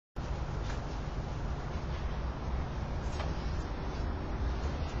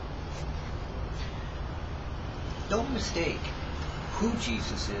don't mistake who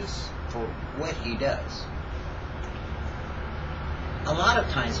Jesus is for what he does. A lot of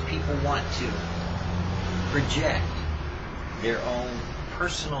times people want to project their own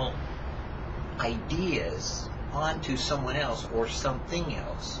personal ideas onto someone else or something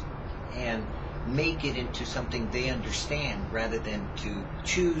else and make it into something they understand rather than to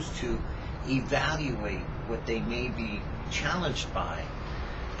choose to evaluate what they may be challenged by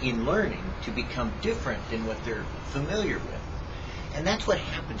in learning to become different than what they're familiar with. And that's what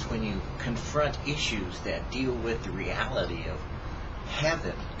happens when you confront issues that deal with the reality of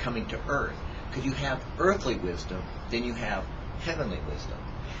heaven coming to earth. Because you have earthly wisdom, then you have heavenly wisdom.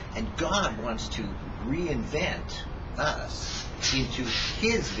 And God wants to reinvent us into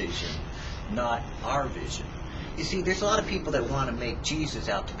his vision, not our vision. You see, there's a lot of people that want to make Jesus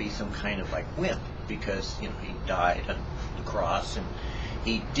out to be some kind of like wimp because, he died on the cross and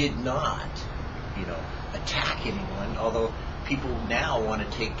he did not, attack anyone, although people now want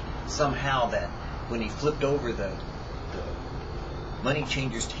to take somehow that when he flipped over the money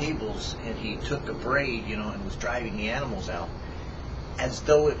changers' tables and he took a braid, and was driving the animals out, as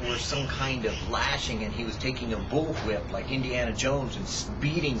though it were some kind of lashing and he was taking a bullwhip like Indiana Jones and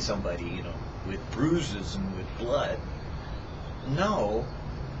beating somebody, with bruises and with blood. No,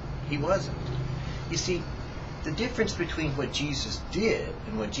 he wasn't. You see, the difference between what Jesus did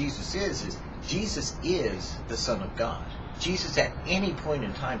and what Jesus is Jesus is the Son of God. Jesus at any point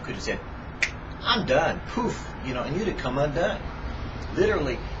in time could have said, I'm done, poof, and you'd have come undone.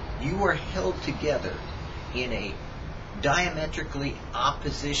 Literally, you are held together in a diametrically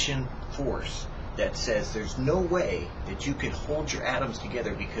opposition force that says there's no way that you can hold your atoms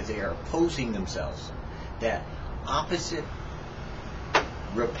together because they are opposing themselves. That opposite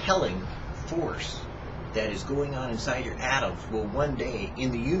repelling force that is going on inside your atoms will one day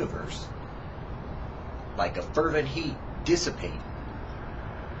in the universe, like a fervent heat, dissipate.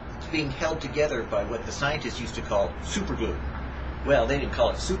 It's being held together by what the scientists used to call superglue. Well, they didn't call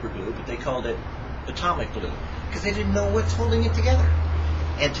it superglue, but they called it atomic glue because they didn't know what's holding it together.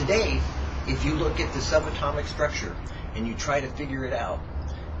 And today, if you look at the subatomic structure and you try to figure it out,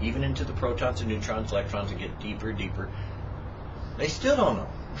 even into the protons and neutrons, electrons, and get deeper and deeper, they still don't know.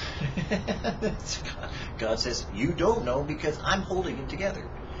 God says, you don't know because I'm holding it together.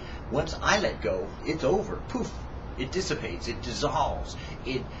 Once I let go, it's over. Poof. It dissipates. It dissolves.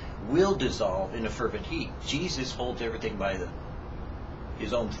 It will dissolve in a fervent heat. Jesus holds everything by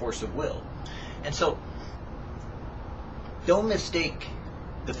his own force of will. And so, don't mistake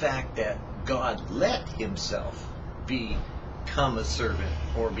the fact that God let himself become a servant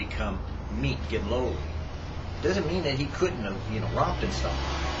or become meek and lowly. Doesn't mean that he couldn't have, romped and stuff.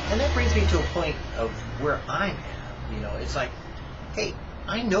 And that brings me to a point of where I'm at. It's like, hey,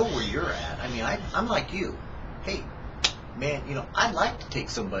 I know where you're at. I mean, I'm like you. Hey, man, I'd like to take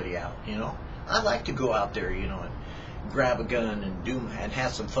somebody out, I'd like to go out there, and grab a gun and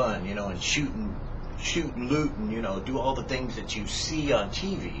have some fun, and shoot and loot and, do all the things that you see on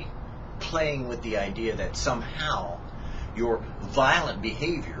TV, playing with the idea that somehow your violent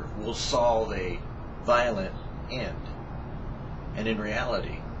behavior will solve a violent end. And in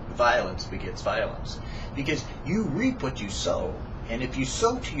reality, violence begets violence. Because you reap what you sow, and if you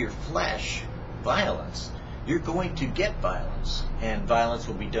sow to your flesh violence, you're going to get violence, and violence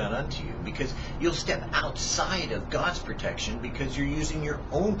will be done unto you, because you'll step outside of God's protection because you're using your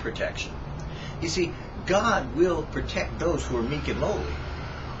own protection. You see, God will protect those who are meek and lowly,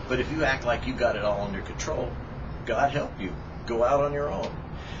 but if you act like you got it all under control, God help you. Go out on your own.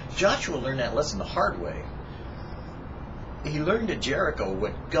 Joshua learned that lesson the hard way. He learned at Jericho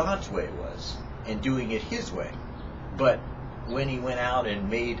what God's way was, and doing it his way. But when he went out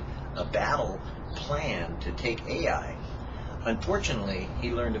and made a battle plan to take Ai, unfortunately,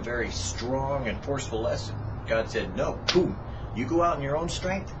 he learned a very strong and forceful lesson. God said, no, boom, you go out in your own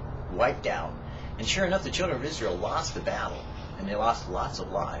strength, wiped out. And sure enough, the children of Israel lost the battle, and they lost lots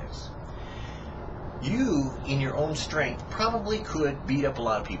of lives. You, in your own strength, probably could beat up a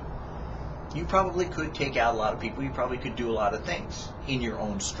lot of people. You probably could take out a lot of people. You probably could do a lot of things in your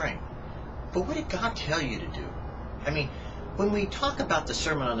own strength. But what did God tell you to do? I mean, when we talk about the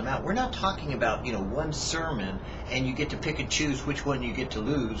Sermon on the Mount, we're not talking about, one sermon and you get to pick and choose which one you get to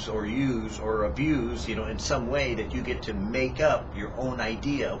lose or use or abuse, in some way that you get to make up your own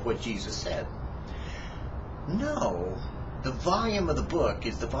idea of what Jesus said. No. The volume of the book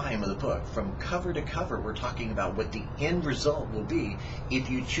is the volume of the book. From cover to cover, we're talking about what the end result will be if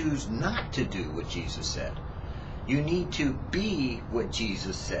you choose not to do what Jesus said. You need to be what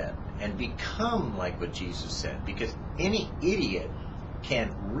Jesus said and become like what Jesus said, because any idiot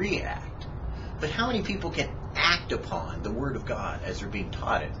can react. But how many people can act upon the Word of God as they're being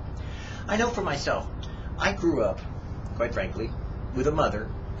taught it. I know for myself, I grew up, quite frankly, with a mother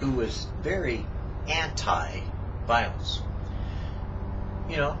who was very anti-violence.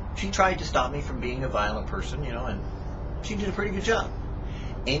 You know, she tried to stop me from being a violent person, you know, and she did a pretty good job.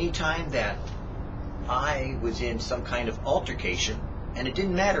 Anytime that I was in some kind of altercation, and it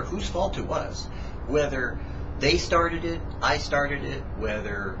didn't matter whose fault it was, whether they started it, I started it,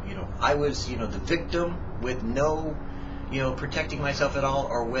 whether, you know, I was, you know, the victim with no, you know, protecting myself at all,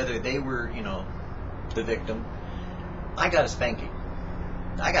 or whether they were, you know, the victim, I got a spanking.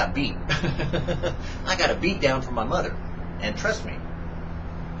 I got beat. I got a beat down from my mother. And trust me,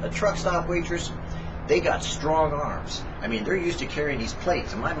 a truck stop waitress, they got strong arms. I mean, they're used to carrying these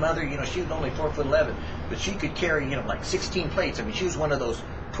plates. And my mother, you know, she was only 4'11", but she could carry, you know, like 16 plates. I mean, she was one of those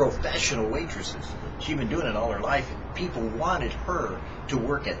professional waitresses. She'd been doing it all her life. And people wanted her to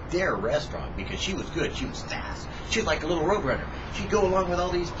work at their restaurant because she was good. She was fast. She was like a little road runner. She'd go along with all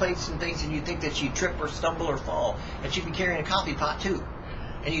these plates and things, and you'd think that she'd trip or stumble or fall. And she'd be carrying a coffee pot, too.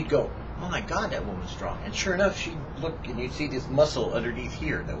 And you'd go, oh my God, that woman's strong. And sure enough, she'd look, and you'd see this muscle underneath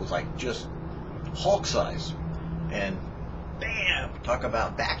here that was like just Hulk size. And bam, talk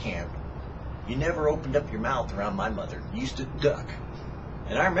about backhand. You never opened up your mouth around my mother. You used to duck.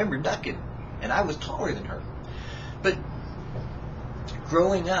 And I remember ducking. And I was taller than her. But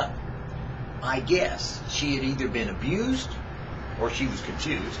growing up, I guess she had either been abused or she was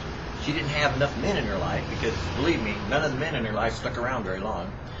confused. She didn't have enough men in her life because, believe me, none of the men in her life stuck around very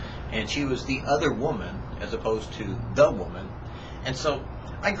long. And she was the other woman as opposed to the woman. And so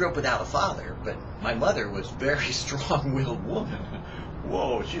I grew up without a father, but my mother was a very strong-willed woman.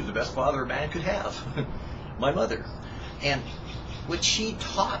 Whoa, she was the best father a man could have. My mother. And what she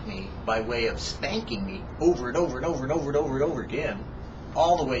taught me by way of spanking me over and over and over and over and over and over again,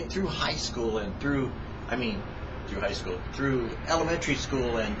 all the way through high school and through elementary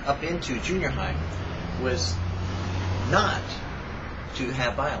school and up into junior high, was not to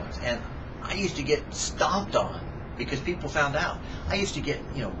have violence. And I used to get stomped on because people found out. I used to get,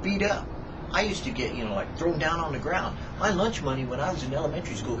 you know, beat up. I used to get, you know, like thrown down on the ground. My lunch money when I was in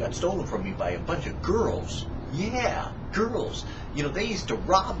elementary school got stolen from me by a bunch of girls. Yeah, girls. You know, they used to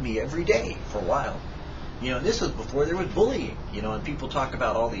rob me every day for a while. You know, this was before there was bullying, you know, and people talk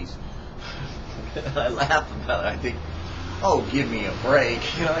about all these. I laugh about it. I think, oh, give me a break.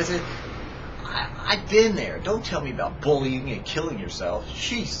 You know, I said, I've been there. Don't tell me about bullying and killing yourself.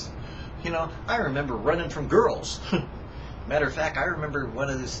 Jeez. You know, I remember running from girls. Matter of fact, I remember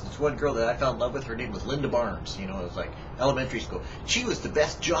this one girl that I fell in love with. Her name was Linda Barnes. You know, it was like elementary school. She was the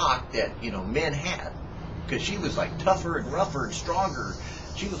best jock that, you know, men had because she was like tougher and rougher and stronger.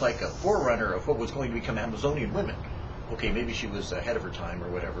 She was like a forerunner of what was going to become Amazonian women. Okay, maybe she was ahead of her time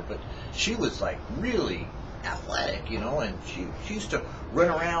or whatever, but she was like really athletic, you know, and she used to run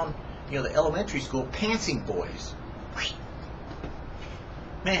around, you know, the elementary school pantsing boys.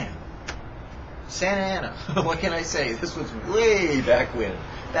 Man, Santa Ana, what can I say? This was way back when.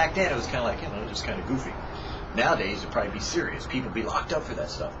 Back then it was kind of like, you know, just kind of goofy. Nowadays it'd probably be serious. People would be locked up for that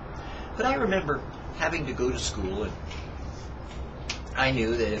stuff. But I remember having to go to school, and I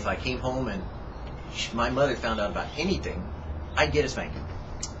knew that if I came home and my mother found out about anything, I'd get a spanking.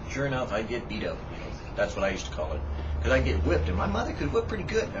 Sure enough, I'd get beat up. That's what I used to call it. Because I'd get whipped, and my mother could whip pretty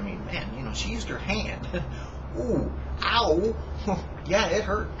good. I mean, man, you know, she used her hand. Ooh, ow. Yeah, it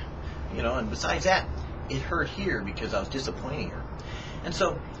hurt. You know, and besides that, it hurt here because I was disappointing her. And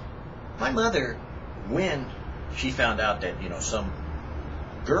so, my mother, when she found out that, you know, some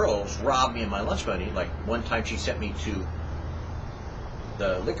girls robbed me of my lunch money, like one time she sent me to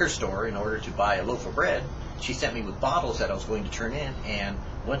the liquor store in order to buy a loaf of bread. She sent me with bottles that I was going to turn in, and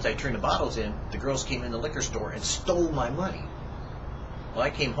once I turned the bottles in, the girls came in the liquor store and stole my money. Well, I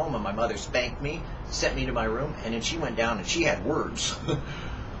came home and my mother spanked me, sent me to my room, and then she went down and she had words.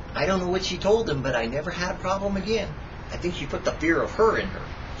 I don't know what she told them, but I never had a problem again. I think she put the fear of her in her.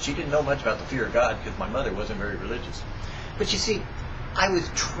 She didn't know much about the fear of God because my mother wasn't very religious. But you see, I was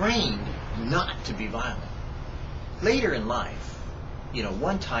trained not to be violent. Later in life, you know,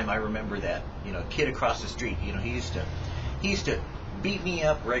 one time I remember that, you know, a kid across the street, you know, he used to beat me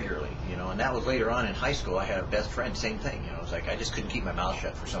up regularly, you know, and that was later on in high school. I had a best friend, same thing, you know, it was like I just couldn't keep my mouth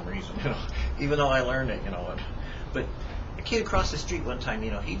shut for some reason, you know, even though I learned it, you know. But a kid across the street one time,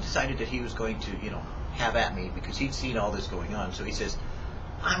 you know, he decided that he was going to, you know, have at me because he'd seen all this going on. So he says,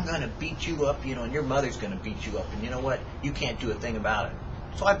 I'm going to beat you up, you know, and your mother's going to beat you up, and you know what, you can't do a thing about it.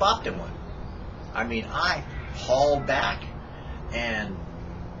 So I bopped him one. I mean, I hauled back, and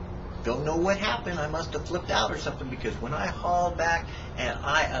don't know what happened. I must have flipped out or something, because when I hauled back and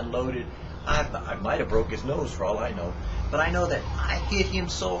I unloaded, I might have broke his nose for all I know. But I know that I hit him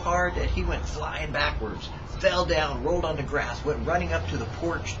so hard that he went flying backwards, fell down, rolled on the grass, went running up to the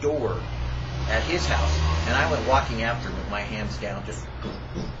porch door at his house, and I went walking after him with my hands down, just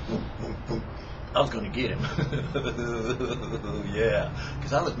I was going to get him. Yeah,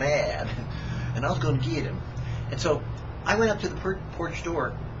 because I was mad, and I was going to get him. And so I went up to the porch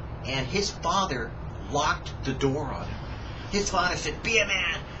door, and his father locked the door on him. His father said, "Be a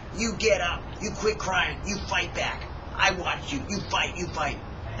man. You get up. You quit crying. You fight back. I watch you. You fight. You fight."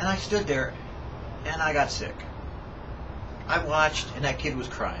 And I stood there, and I got sick. I watched, and that kid was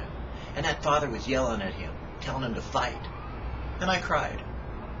crying. And that father was yelling at him, telling him to fight. And I cried.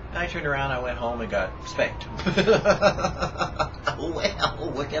 And I turned around, I went home and got spanked.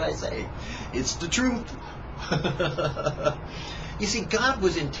 Well, what can I say? It's the truth. You see, God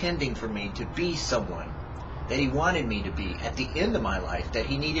was intending for me to be someone that He wanted me to be at the end of my life, that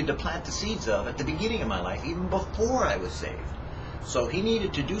He needed to plant the seeds of at the beginning of my life, even before I was saved. So He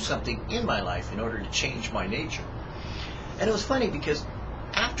needed to do something in my life in order to change my nature. And it was funny because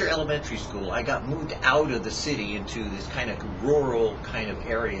after elementary school, I got moved out of the city into this kind of rural kind of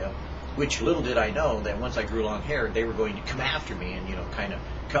area, which little did I know that once I grew long hair, they were going to come after me and, kind of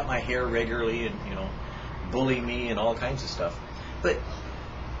cut my hair regularly and, bully me and all kinds of stuff. But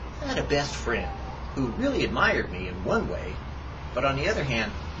I had a best friend who really admired me in one way, but on the other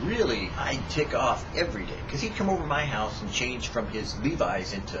hand, really I'd tick off every day because he'd come over my house and change from his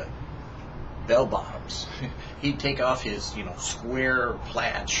Levi's into bell bottoms. He'd take off his, square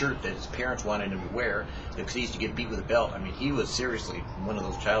plaid shirt that his parents wanted him to wear because he used to get beat with a belt. I mean, he was seriously one of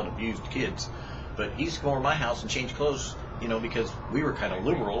those child abused kids. But he used to come over to my house and change clothes, because we were kind of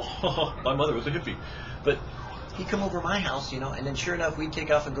liberal. My mother was a hippie. But he'd come over to my house, and then sure enough, we'd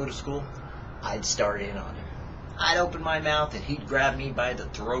take off and go to school. I'd start in on him. I'd open my mouth and he'd grab me by the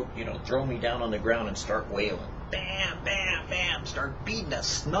throat, throw me down on the ground and start wailing. Bam, bam, bam, start beating the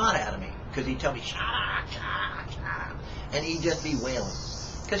snot out of me. Because he'd tell me, "Shah, shah, shah," and he'd just be wailing.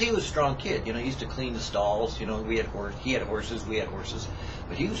 Because he was a strong kid, he used to clean the stalls, he had horses, we had horses,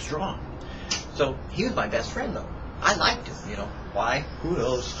 but he was strong. So he was my best friend, though. I liked him, Why? Who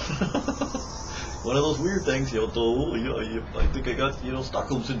knows? One of those weird things, I think I got,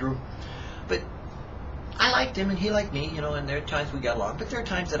 Stockholm Syndrome. But I liked him and he liked me, and there are times we got along, but there are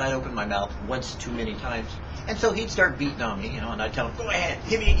times that I'd open my mouth once too many times. And so he'd start beating on me, and I'd tell him, "Go ahead,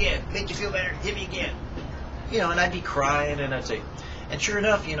 hit me again, make you feel better, hit me again." And I'd be crying, and I'd say, and sure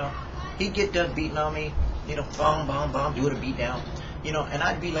enough, he'd get done beating on me, bomb, bomb, bomb, doing a beat down, and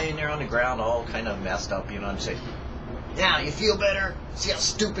I'd be laying there on the ground all kind of messed up, and say, "Now, you feel better? See how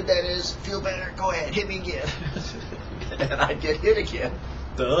stupid that is? Feel better? Go ahead, hit me again." And I'd get hit again.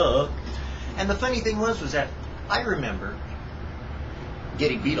 Duh. And the funny thing was that I remember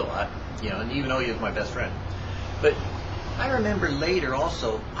getting beat a lot, and even though he was my best friend. But I remember later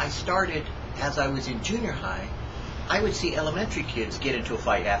also, I started, as I was in junior high, I would see elementary kids get into a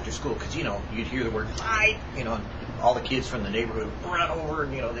fight after school, because, you'd hear the word fight, and all the kids from the neighborhood would run over,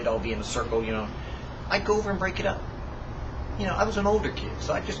 and, they'd all be in a circle, I'd go over and break it up. I was an older kid,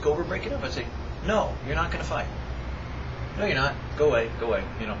 so I'd just go over and break it up. I'd say, "No, you're not going to fight. No, you're not. Go away,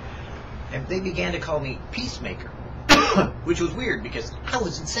 And they began to call me peacemaker, which was weird because I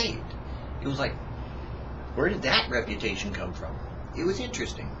wasn't saved. It was like, where did that reputation come from? It was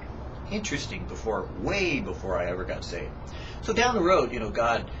interesting way before I ever got saved. So down the road,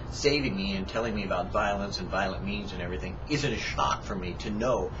 God saving me and telling me about violence and violent means and everything isn't a shock for me to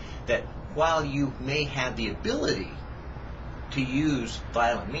know that while you may have the ability to use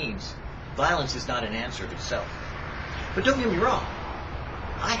violent means, violence is not an answer of itself. But don't get me wrong.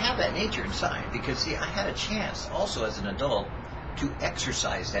 I have that nature inside because, see, I had a chance also as an adult to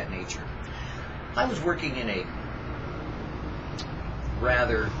exercise that nature. I was working in a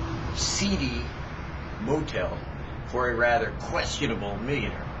rather seedy motel for a rather questionable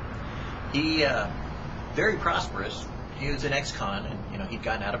millionaire. He, very prosperous. He was an ex-con, and he'd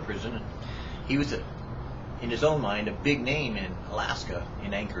gotten out of prison, and he was in his own mind a big name in Alaska,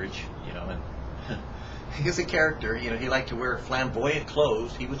 in Anchorage, and he was a character. He liked to wear flamboyant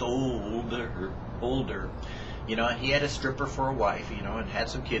clothes. He was older. He had a stripper for a wife, and had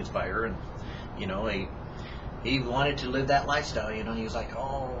some kids by her, and he wanted to live that lifestyle. He was like,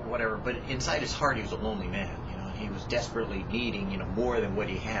 oh, whatever. But inside his heart, he was a lonely man. He was desperately needing, more than what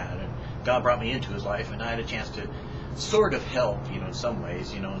he had. And God brought me into his life, and I had a chance to sort of help, in some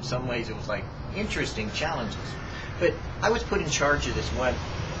ways. In some ways, it was like interesting challenges. But I was put in charge of this one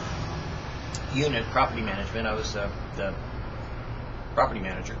unit, property management. I was the property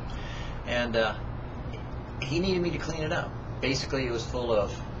manager, and he needed me to clean it up. Basically, it was full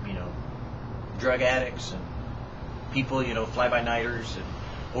of drug addicts and people, fly-by-nighters and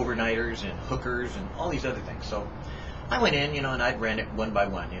overnighters and hookers and all these other things. So I went in, and I'd rent it one by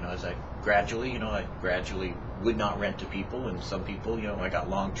one, as I gradually would not rent to people, and some people, I got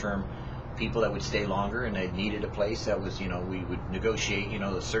long-term people that would stay longer, and they needed a place that was, we would negotiate,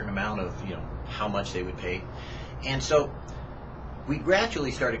 a certain amount of, how much they would pay. And so we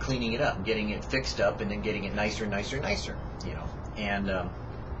gradually started cleaning it up and getting it fixed up and then getting it nicer and nicer and nicer, and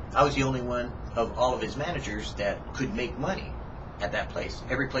I was the only one of all of his managers that could make money at that place.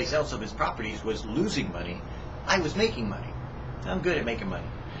 Every place else of his properties was losing money. I was making money. I'm good at making money.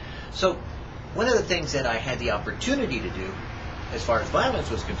 So one of the things that I had the opportunity to do as far as violence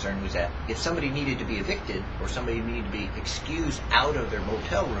was concerned was that if somebody needed to be evicted or somebody needed to be excused out of their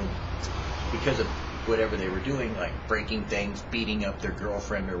motel room because of whatever they were doing, like breaking things, beating up their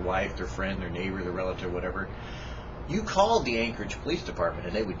girlfriend, their wife, their friend, their neighbor, their relative, whatever, you called the Anchorage Police Department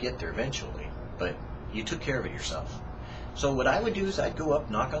and they would get there eventually, but you took care of it yourself. So what I would do is I'd go up,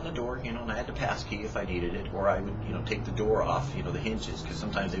 knock on the door, and I had the pass key if I needed it, or I would, take the door off, the hinges, because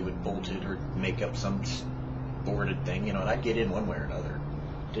sometimes they would bolt it or make up some boarded thing, and I'd get in one way or another.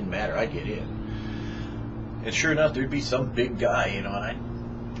 Didn't matter, I'd get in. And sure enough, there'd be some big guy, and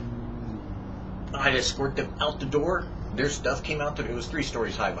I'd escort them out the door. Their stuff came out there. It was 3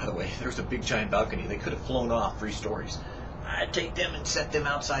 stories high, by the way. There was a big giant balcony. They could have flown off 3 stories. I'd take them and set them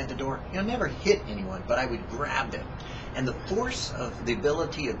outside the door. Never hit anyone, but I would grab them. And the force of the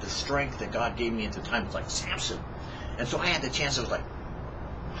ability of the strength that God gave me at the time was like Samson. And so I had the chance. I was like,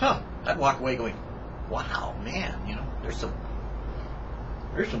 I'd walk away going, wow, man, there's some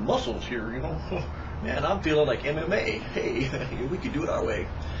muscles here, Man, I'm feeling like MMA. Hey, we could do it our way.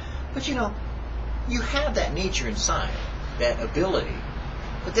 But you have that nature inside, that ability,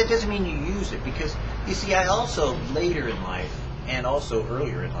 but that doesn't mean you use it, because you see, I also later in life and also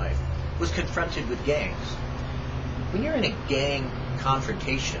earlier in life was confronted with gangs. When you're in a gang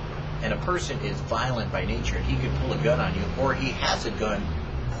confrontation and a person is violent by nature and he can pull a gun on you, or he has a gun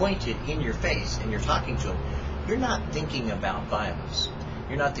pointed in your face and you're talking to him, you're not thinking about violence.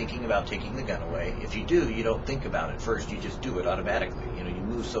 You're not thinking about taking the gun away. If you do, you don't think about it first. You just do it automatically. You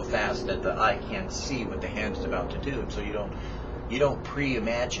move so fast that the eye can't see what the hand is about to do, and so you don't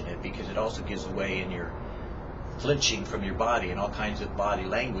pre-imagine it, because it also gives away in your flinching from your body and all kinds of body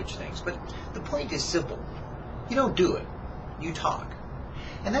language things. But the point is simple. You don't do it. You talk.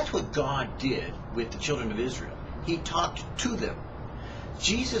 And that's what God did with the children of Israel. He talked to them.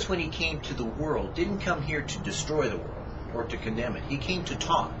 Jesus, when he came to the world, didn't come here to destroy the world or to condemn it. He came to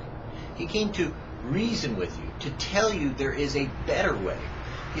talk. He came to reason with you, to tell you there is a better way.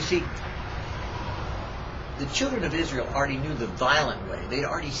 You see, the children of Israel already knew the violent way. They'd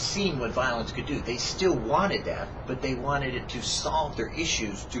already seen what violence could do. They still wanted that, but they wanted it to solve their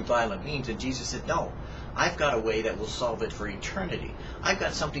issues through violent means. And Jesus said, no, I've got a way that will solve it for eternity. I've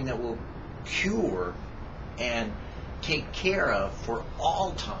got something that will cure and take care of for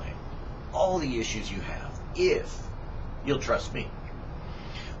all time all the issues you have, if you'll trust me.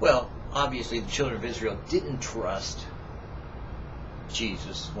 Well, obviously the children of Israel didn't trust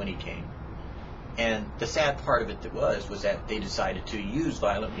Jesus when he came. And the sad part of it was that they decided to use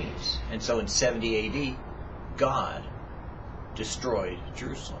violent means. And so in 70 AD, God destroyed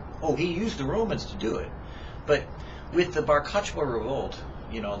Jerusalem. Oh, he used the Romans to do it. But with the Bar Kokhba revolt,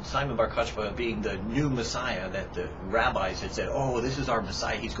 Simon Bar Kokhba being the new Messiah that the rabbis had said, oh, this is our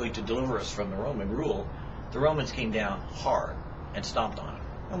Messiah, he's going to deliver us from the Roman rule, the Romans came down hard and stomped on him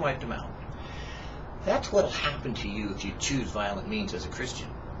and wiped him out. That's what will happen to you if you choose violent means as a Christian.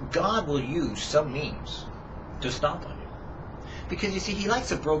 God will use some means to stomp on you. Because you see, he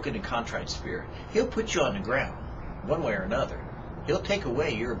likes a broken and contrite spirit. He'll put you on the ground, one way or another. He'll take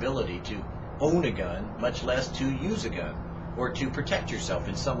away your ability to own a gun, much less to use a gun, or to protect yourself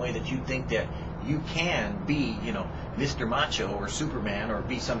in some way that you think that you can be, Mr. Macho or Superman, or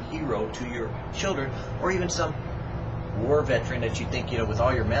be some hero to your children, or even some war veteran that you think, with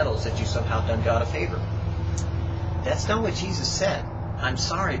all your medals, that you somehow done God a favor. That's not what Jesus said. I'm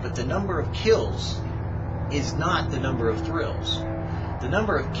sorry, but the number of kills is not the number of thrills. The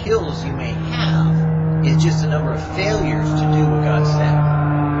number of kills you may have is just the number of failures to do what God said.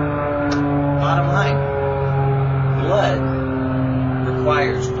 Bottom line, blood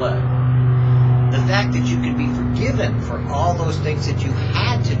requires blood. The fact that you can be forgiven for all those things that you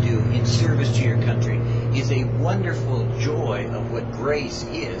had to do in service to your country is a wonderful joy of what grace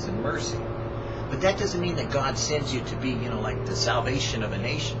is and mercy. But that doesn't mean that God sends you to be, like the salvation of a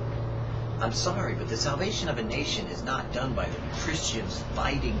nation. I'm sorry, but the salvation of a nation is not done by the Christians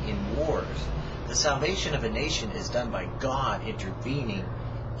fighting in wars. The salvation of a nation is done by God intervening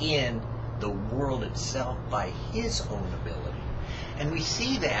in the world itself by his own ability. And we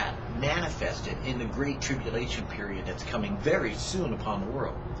see that manifested in the great tribulation period that's coming very soon upon the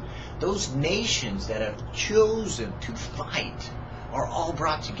world. Those nations that have chosen to fight are all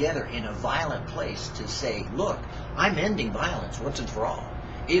brought together in a violent place to say, look, I'm ending violence once and for all.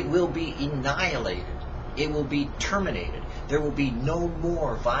 It will be annihilated. It will be terminated. There will be no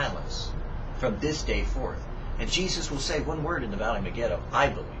more violence from this day forth. And Jesus will say one word in the Valley of Megiddo, I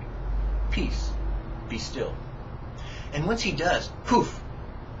believe. Peace, be still. And once he does, poof,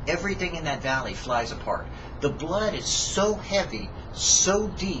 everything in that valley flies apart. The blood is so heavy, so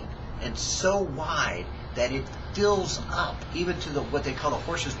deep, and so wide that it fills up even to what they call a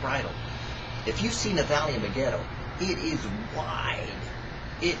horse's bridle. If you've seen the Valley of Megiddo, it is wide.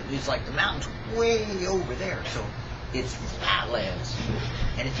 It is like the mountains way over there. So it's flatlands.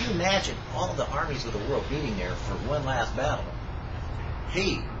 And if you imagine all the armies of the world meeting there for one last battle,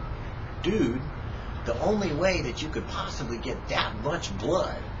 hey, dude, the only way that you could possibly get that much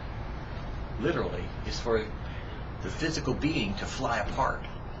blood, literally, is for the physical being to fly apart.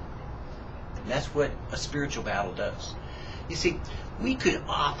 And that's what a spiritual battle does. You see, we could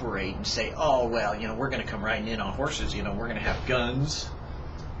operate and say, oh, well, we're going to come riding in on horses, we're going to have guns,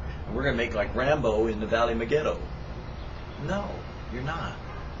 and we're going to make like Rambo in the Valley of Megiddo. No, you're not.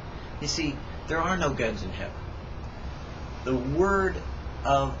 You see, there are no guns in heaven. The word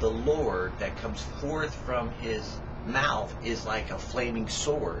of the Lord that comes forth from his mouth is like a flaming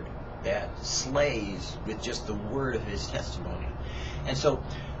sword that slays with just the word of his testimony. And so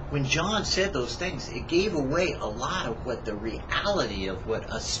when John said those things, it gave away a lot of what the reality of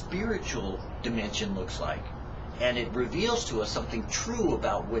what a spiritual dimension looks like. And it reveals to us something true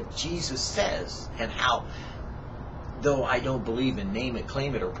about what Jesus says, and how, though I don't believe in name it,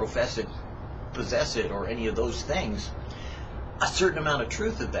 claim it, or profess it, possess it, or any of those things, a certain amount of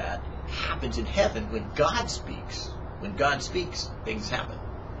truth of that happens in heaven when God speaks. When God speaks, things happen.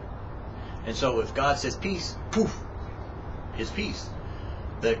 And so if God says peace, poof, his peace.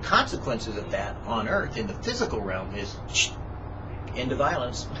 The consequences of that on earth in the physical realm is end of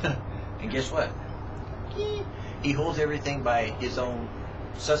violence. And guess what? He holds everything by his own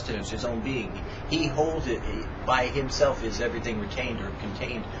sustenance, his own being. He holds it by himself. Is everything retained or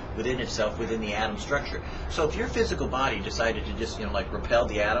contained within itself, within the atom structure. So if your physical body decided to just like repel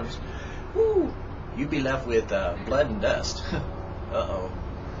the atoms, whoo, you'd be left with blood and dust. Uh-oh.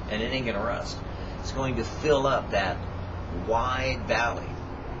 And it ain't gonna rust. It's going to fill up that wide valley,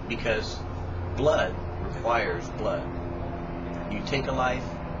 because blood requires blood. You take a life,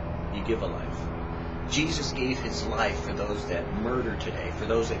 you give a life. Jesus gave his life for those that murder today, for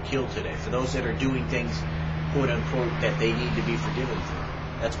those that kill today, for those that are doing things, quote unquote, that they need to be forgiven for.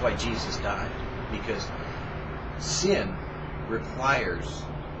 That's why Jesus died, because sin requires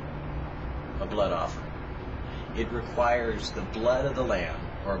a blood offering. It requires the blood of the lamb,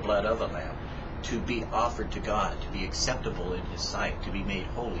 or blood of a lamb, to be offered to God, to be acceptable in his sight, to be made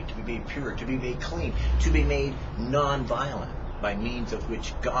holy, to be made pure, to be made clean, to be made non-violent, by means of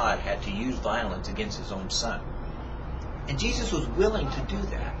which God had to use violence against his own son. And Jesus was willing to do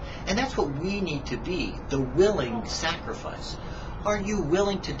that. And that's what we need to be, the willing sacrifice. Are you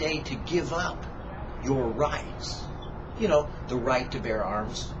willing today to give up your rights? The right to bear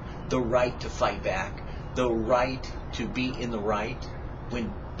arms, the right to fight back, the right to be in the right,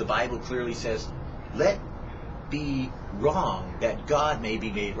 when the Bible clearly says, let be wrong that God may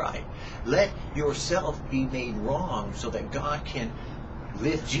be made right. Let yourself be made wrong so that God can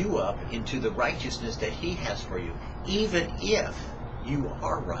lift you up into the righteousness that he has for you. Even if you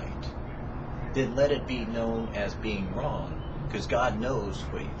are right, then let it be known as being wrong, because God knows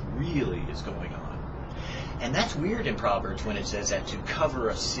what really is going on. And that's weird in Proverbs when it says that, to cover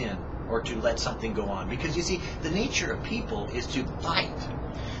a sin or to let something go on. Because you see, the nature of people is to fight.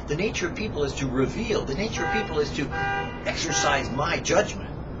 The nature of people is to reveal. The nature of people is to exercise my judgment,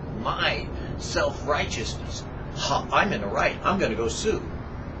 my self-righteousness. I'm in the right. I'm going to go sue.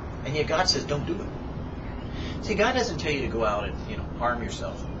 And yet God says, don't do it. See, God doesn't tell you to go out and, harm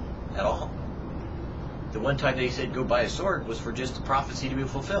yourself at all. The one time that he said go buy a sword was for just the prophecy to be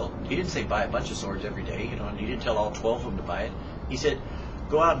fulfilled. He didn't say buy a bunch of swords every day, and he didn't tell all 12 of them to buy it. He said,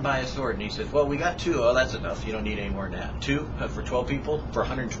 go out and buy a sword. And he says, well, we got 2. Oh, that's enough. You don't need any more than that. 2 for 12 people, for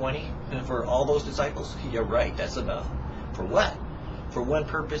 120, for all those disciples? You're right, that's enough. For what? For one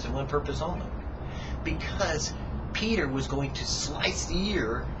purpose and one purpose only. Because Peter was going to slice the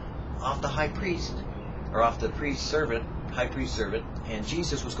ear off the high priest, or off the high priest servant, and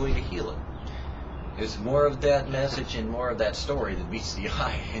Jesus was going to heal it. There's more of that message and more of that story that meets the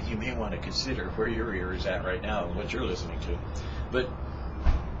eye, and you may want to consider where your ear is at right now and what you're listening to. But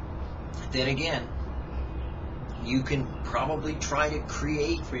then again, you can probably try to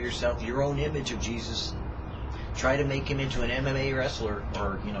create for yourself your own image of Jesus. Try to make him into an MMA wrestler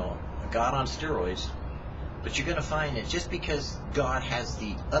or, a god on steroids. But you're going to find that just because God has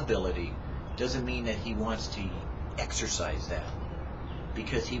the ability doesn't mean that he wants to exercise that.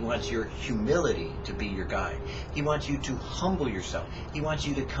 Because he wants your humility to be your guide. He wants you to humble yourself. He wants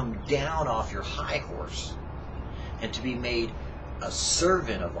you to come down off your high horse and to be made a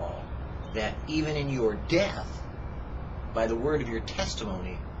servant of all. That even in your death, by the word of your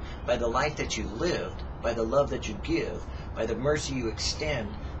testimony, by the life that you lived, by the love that you give, by the mercy you extend,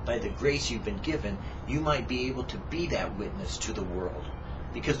 by the grace you've been given, you might be able to be that witness to the world.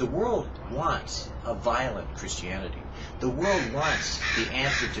 Because the world wants a violent Christianity. The world wants the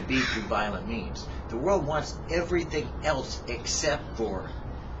answer to be through violent means. The world wants everything else except for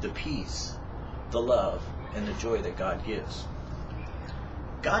the peace, the love, and the joy that God gives.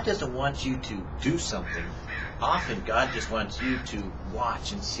 God doesn't want you to do something. Often God just wants you to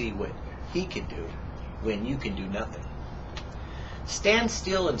watch and see what he can do when you can do nothing. Stand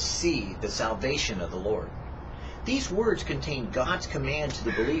still and see the salvation of the Lord. These words contain God's command to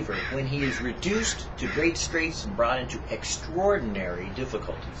the believer when he is reduced to great straits and brought into extraordinary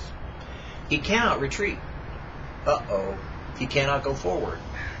difficulties. He cannot retreat. Uh-oh. He cannot go forward.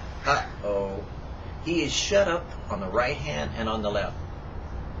 Uh-oh. He is shut up on the right hand and on the left.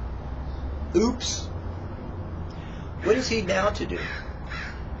 Oops. What is he now to do?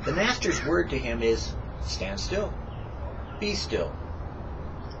 The Master's word to him is, stand still. Be still.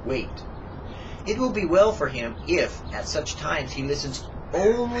 Wait. It will be well for him if, at such times, he listens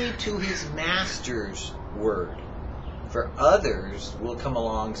only to his Master's word. For others will come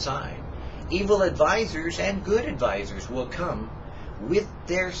alongside. Evil advisors and good advisors will come with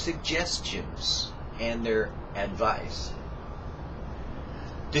their suggestions and their advice.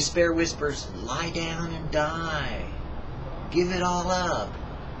 Despair whispers, lie down and die. Give it all up.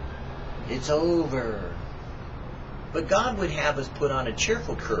 It's over. But God would have us put on a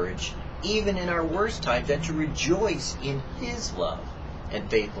cheerful courage, even in our worst times, and to rejoice in his love and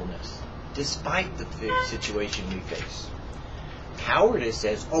faithfulness, despite the situation we face. Cowardice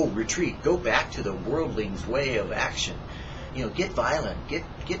says, oh, retreat, go back to the worldling's way of action. Get violent,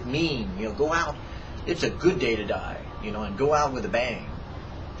 get mean, go out. It's a good day to die, and go out with a bang.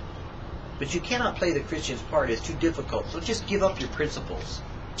 But you cannot play the Christian's part. It's too difficult. So just give up your principles.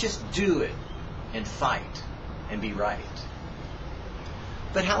 Just do it and fight and be right.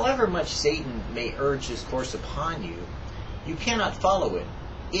 But however much Satan may urge his course upon you, you cannot follow it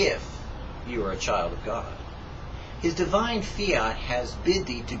if you are a child of God. His divine fiat has bid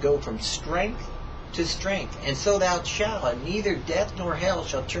thee to go from strength to strength, and so thou shalt, and neither death nor hell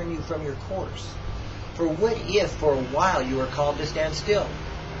shall turn you from your course. For what if for a while you are called to stand still?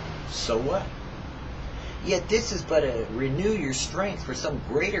 So what? Yet this is but a renew your strength for some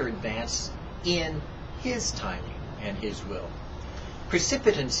greater advance in his timing and his will.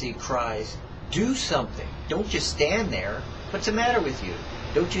 Precipitancy cries, do something. Don't just stand there. What's the matter with you?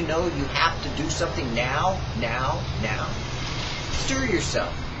 Don't you know you have to do something now? Stir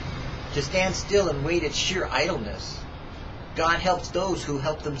yourself. To stand still and wait at sheer idleness. God helps those who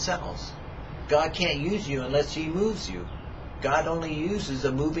help themselves. God can't use you unless he moves you. God only uses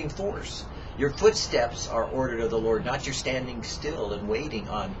a moving force. Your footsteps are ordered of the Lord, not your standing still and waiting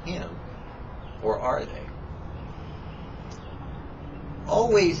on him. Or are they?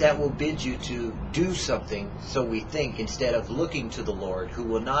 Always that will bid you to do something, so we think, instead of looking to the Lord, who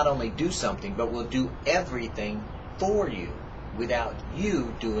will not only do something, but will do everything for you, without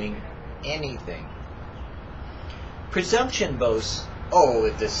you doing anything. Presumption boasts, oh,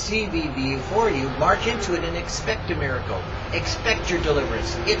 if the sea be before you, march into it and expect a miracle. Expect your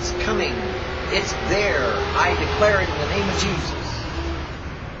deliverance. It's coming. It's there. I declare it in the name of Jesus.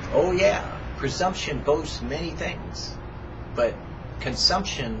 Oh yeah, presumption boasts many things, but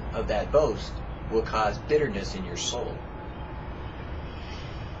consumption of that boast will cause bitterness in your soul.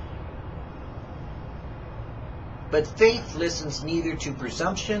 But faith listens neither to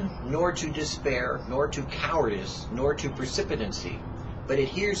presumption, nor to despair, nor to cowardice, nor to precipitancy, but it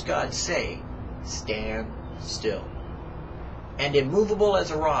hears God say, stand still. And immovable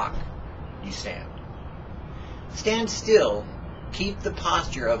as a rock, you stand. Stand still, keep the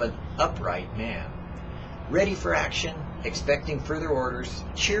posture of an upright man, ready for action, expecting further orders,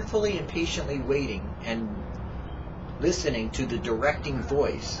 cheerfully and patiently waiting and listening to the directing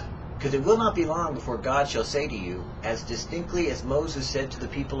voice, because it will not be long before God shall say to you, as distinctly as Moses said to the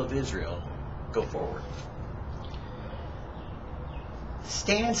people of Israel, go forward.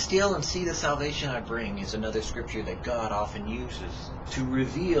 Stand still and see the salvation I bring is another scripture that God often uses to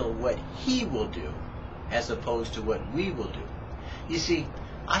reveal what He will do as opposed to what we will do. You see,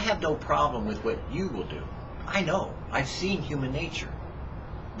 I have no problem with what you will do. I know. I've seen human nature.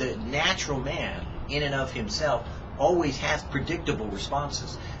 The natural man, in and of himself, always has predictable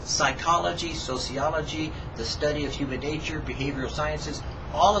responses. Psychology, sociology, the study of human nature, behavioral sciences,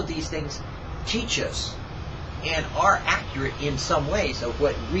 all of these things teach us and are accurate in some ways of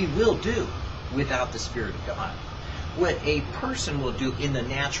what we will do without the Spirit of God. What a person will do in the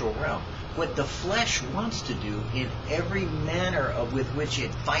natural realm, what the flesh wants to do in every manner of with which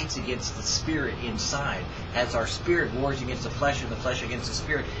it fights against the Spirit inside, as our spirit wars against the flesh and the flesh against the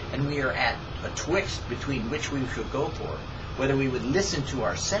Spirit, and we are at a twixt between which we should go for, whether we would listen to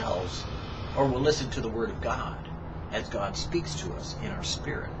ourselves or will listen to the Word of God as God speaks to us in our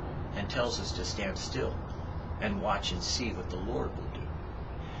spirit and tells us to stand still and watch and see what the Lord will do.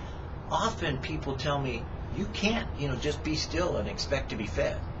 Often people tell me, you can't, just be still and expect to be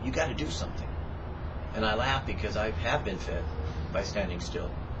fed. You got to do something. And I laugh because I have been fed by standing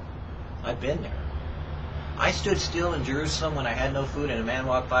still. I've been there. I stood still in Jerusalem when I had no food and a man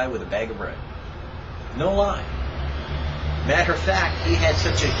walked by with a bag of bread. No lie. Matter of fact, he had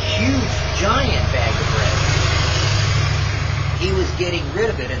such a huge, giant bag of bread. He was getting rid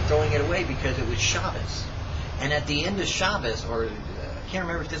of it and throwing it away because it was Shabbos. And at the end of Shabbos, or I can't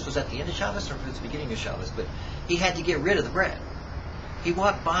remember if this was at the end of Shabbos or if it was the beginning of Shabbos, but he had to get rid of the bread. He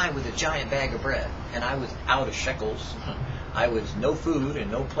walked by with a giant bag of bread, and I was out of shekels. I was no food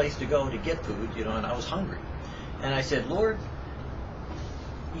and no place to go to get food, and I was hungry. And I said, Lord,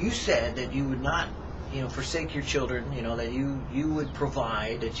 you said that you would not, forsake your children, that you would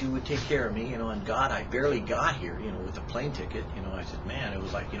provide, that you would take care of me, and God, I barely got here, with a plane ticket. I said, man, it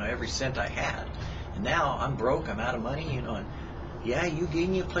was like, every cent I had. And now I'm broke, I'm out of money, and yeah, you gave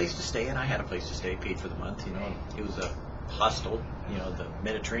me a place to stay, and I had a place to stay, paid for the month, It was a hostel, the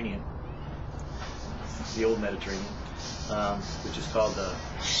Mediterranean, the old Mediterranean, which is called the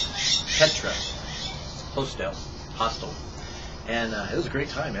Petra Hostel. And it was a great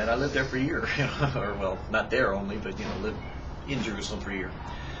time, man. I lived there for a year, or well, not there only, but lived in Jerusalem for a year.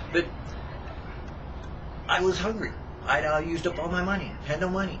 But I was hungry. I used up all my money, had no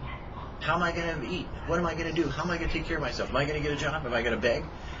money. How am I going to eat? What am I going to do? How am I going to take care of myself? Am I going to get a job? Am I going to beg?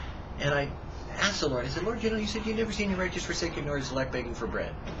 And I asked the Lord, I said, Lord, you said you've never seen the righteous forsaken nor his elect begging for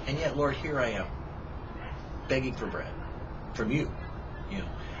bread. And yet, Lord, here I am, begging for bread from you.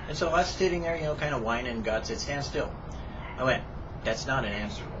 And so I was sitting there, kind of whining, and God said, stand still. I went, that's not an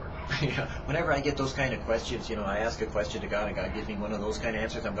answer, Lord. Whenever I get those kind of questions, I ask a question to God, and God gives me one of those kind of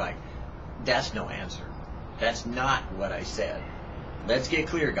answers, I'm like, that's no answer. That's not what I said. Let's get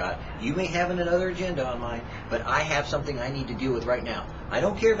clear, God. You may have another agenda on mine, but I have something I need to deal with right now. I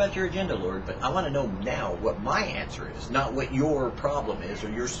don't care about your agenda, Lord, but I want to know now what my answer is, not what your problem is or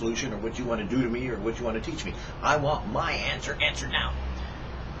your solution or what you want to do to me or what you want to teach me. I want my answer answered now.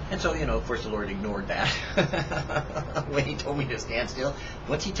 And so, of course, the Lord ignored that when He told me to stand still.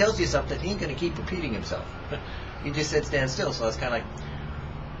 Once He tells you something, He ain't going to keep repeating Himself. He just said stand still, so I was kind of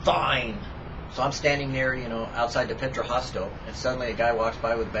like, fine. So I'm standing there, outside the Petra Hostel, and suddenly a guy walks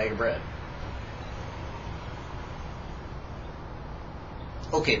by with a bag of bread.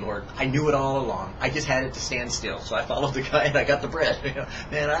 Okay, Lord, I knew it all along. I just had it to stand still. So I followed the guy and I got the bread.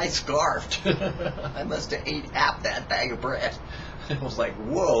 Man, I scarfed. I must have ate half that bag of bread. I was like,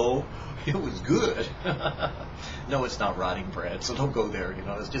 whoa, it was good. No, it's not rotting bread, so don't go there.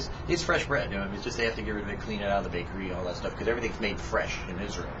 It's fresh bread. It's just they have to get rid of it, clean it out of the bakery, all that stuff, because everything's made fresh in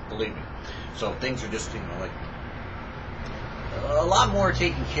Israel, believe me. So things are just, like a lot more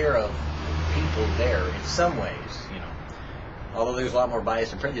taken care of people there in some ways, Although there's a lot more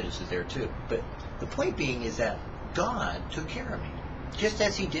bias and prejudices there too. But the point being is that God took care of me. Just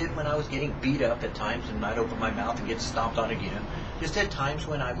as He did when I was getting beat up at times and I'd open my mouth and get stomped on again. Just at times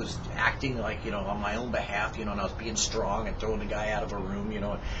when I was acting like, on my own behalf, and I was being strong and throwing the guy out of a room, and,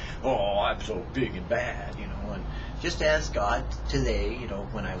 oh, I'm so big and bad, and just as God today,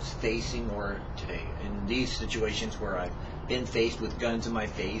 when I was facing, or today, in these situations where I've been faced with guns in my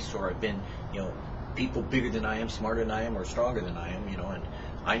face, or I've been, people bigger than I am, smarter than I am, or stronger than I am, and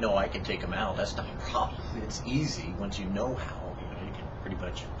I know I can take them out. That's not a problem. It's easy once you know how. You can pretty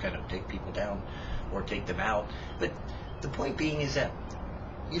much kind of take people down or take them out. But the point being is that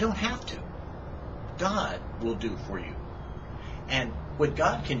you don't have to. God will do for you. And what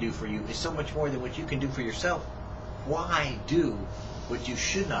God can do for you is so much more than what you can do for yourself. Why do what you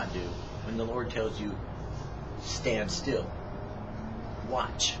should not do when the Lord tells you, stand still?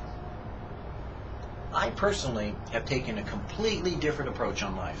 Watch. I personally have taken a completely different approach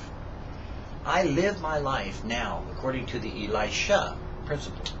on life. I live my life now according to the Elisha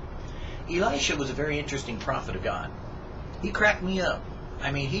principle. Elisha was a very interesting prophet of God. He cracked me up.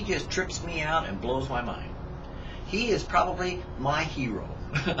 I mean, he just trips me out and blows my mind. He is probably my hero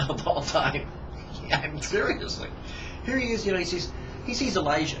of all time. Yeah, I mean, seriously. Here he is, he sees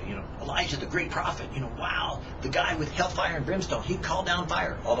Elijah, Elijah the great prophet, wow, the guy with hellfire and brimstone, he called down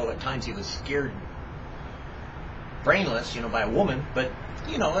fire, although at times he was scared brainless, by a woman, but,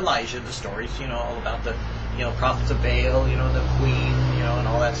 Elijah, the stories, all about the, prophets of Baal, the queen, and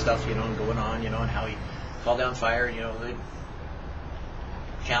all that stuff, and going on, and how he called down fire, they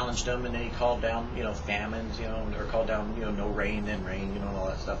challenged him, and then he called down, famines, or called down, no rain, then rain, and all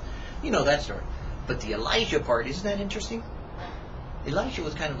that stuff. That story. But the Elijah part, isn't that interesting? Elisha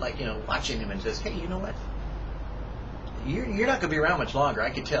was kind of like, watching him and says, hey, you know what? You're not going to be around much longer,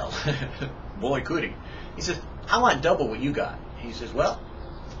 I could tell. Boy, could he. He says, I want double what you got. He says, well,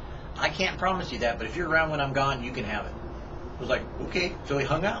 I can't promise you that, but if you're around when I'm gone, you can have it. I was like, okay. So he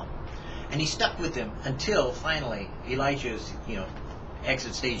hung out. And he stuck with him until finally Elijah's,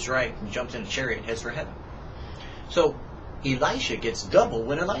 exit stage right and jumps in a chariot and heads for heaven. So Elisha gets double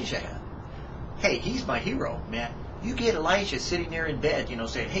what Elijah had. Hey, he's my hero, man. You get Elisha sitting there in bed,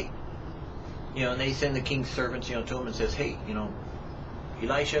 saying, hey, and they send the king's servants, to him and says, hey,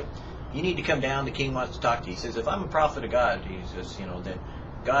 Elisha, you need to come down. The king wants to talk to you. He says, if I'm a prophet of God, he says, then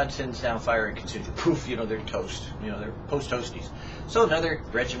God sends down fire and consumes you. Poof, they're toast. They're post-toasties. So another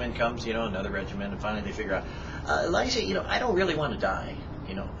regiment comes, another regiment, and finally they figure out, Elisha, I don't really want to die.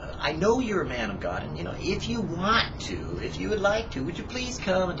 I know you're a man of God, and, if you want to, if you would like to, would you please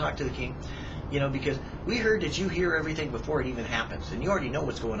come and talk to the king? Because we heard that you hear everything before it even happens, and you already know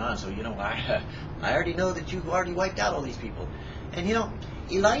what's going on, so, I already know that you've already wiped out all these people. And,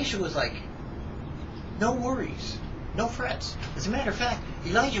 Elisha was like, no worries, no frets. As a matter of fact,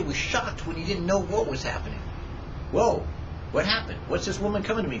 Elijah was shocked when he didn't know what was happening. Whoa, what happened? What's this woman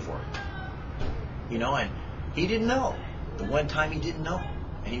coming to me for? And he didn't know. The one time he didn't know.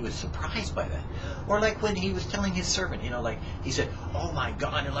 And he was surprised by that. Or like when he was telling his servant, like he said, oh my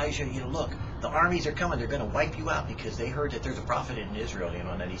God, Elijah, look, the armies are coming. They're going to wipe you out because they heard that there's a prophet in Israel,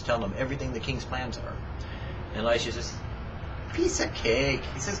 and that he's telling them everything the king's plans are. And Elisha says, piece of cake.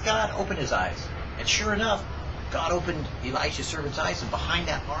 He says, God, open his eyes. And sure enough, God opened Elisha's servant's eyes, and behind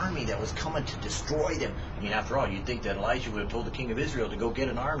that army that was coming to destroy them. I mean, after all, you'd think that Elisha would have told the king of Israel to go get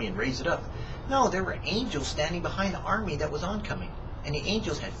an army and raise it up. No, there were angels standing behind the army that was oncoming. And the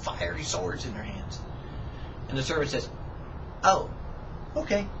angels had fiery swords in their hands. And the servant says, oh,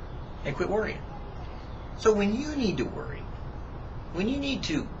 okay, and quit worrying. So when you need to worry, when you need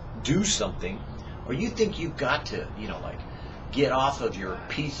to do something, or you think you've got to, get off of your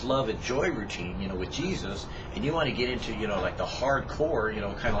peace, love, and joy routine, with Jesus, and you want to get into, like the hardcore,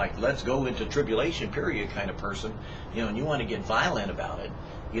 kind of like let's go into tribulation period kind of person, and you want to get violent about it,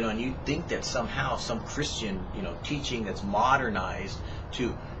 and you think that somehow some Christian, teaching that's modernized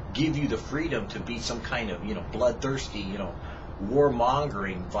to give you the freedom to be some kind of, bloodthirsty,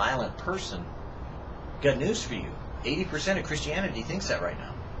 warmongering, violent person. Got news for you. 80% of Christianity thinks that right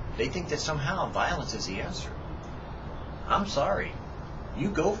now. They think that somehow violence is the answer. I'm sorry. You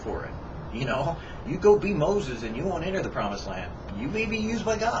go for it. You go be Moses and you won't enter the promised land. You may be used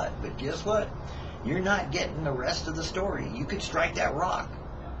by God, but guess what? You're not getting the rest of the story. You could strike that rock.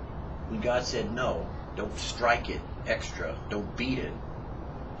 When God said, no, don't strike it extra. Don't beat it.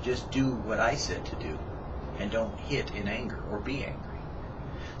 Just do what I said to do. And don't hit in anger or be angry.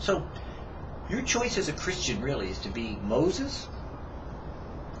 So, your choice as a Christian really is to be Moses,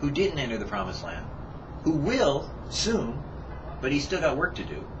 who didn't enter the promised land, who will soon, but he's still got work to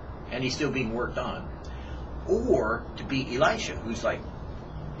do, and he's still being worked on. Or to be Elisha, who's like,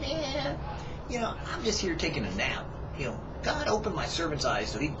 I'm just here taking a nap. God opened my servant's eyes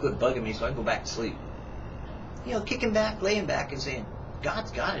so he can quit bugging me so I can go back to sleep. Kicking back, laying back and saying,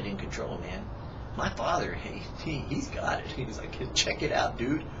 God's got it in control, man. My father, he's got it. He's like, check it out,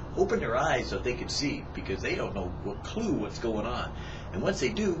 dude. Open their eyes so they can see, because they don't know what clue what's going on. And once they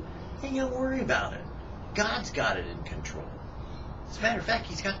do, then you don't worry about it. God's got it in control. As a matter of fact,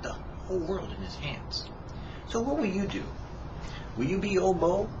 he's got the whole world in his hands. So what will you do? Will you be old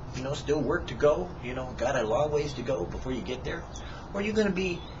Mo? Still work to go? Got a long ways to go before you get there? Or are you going to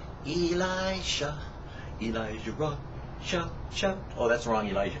be Elisha? Elijah, rock, shout, shout. Oh, that's wrong,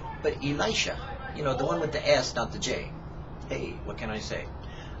 Elijah. But Elisha, the one with the S, not the J. Hey, what can I say?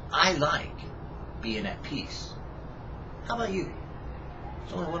 I like being at peace. How about you?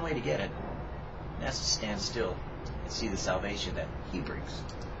 There's only one way to get it. And that's to stand still and see the salvation that he brings.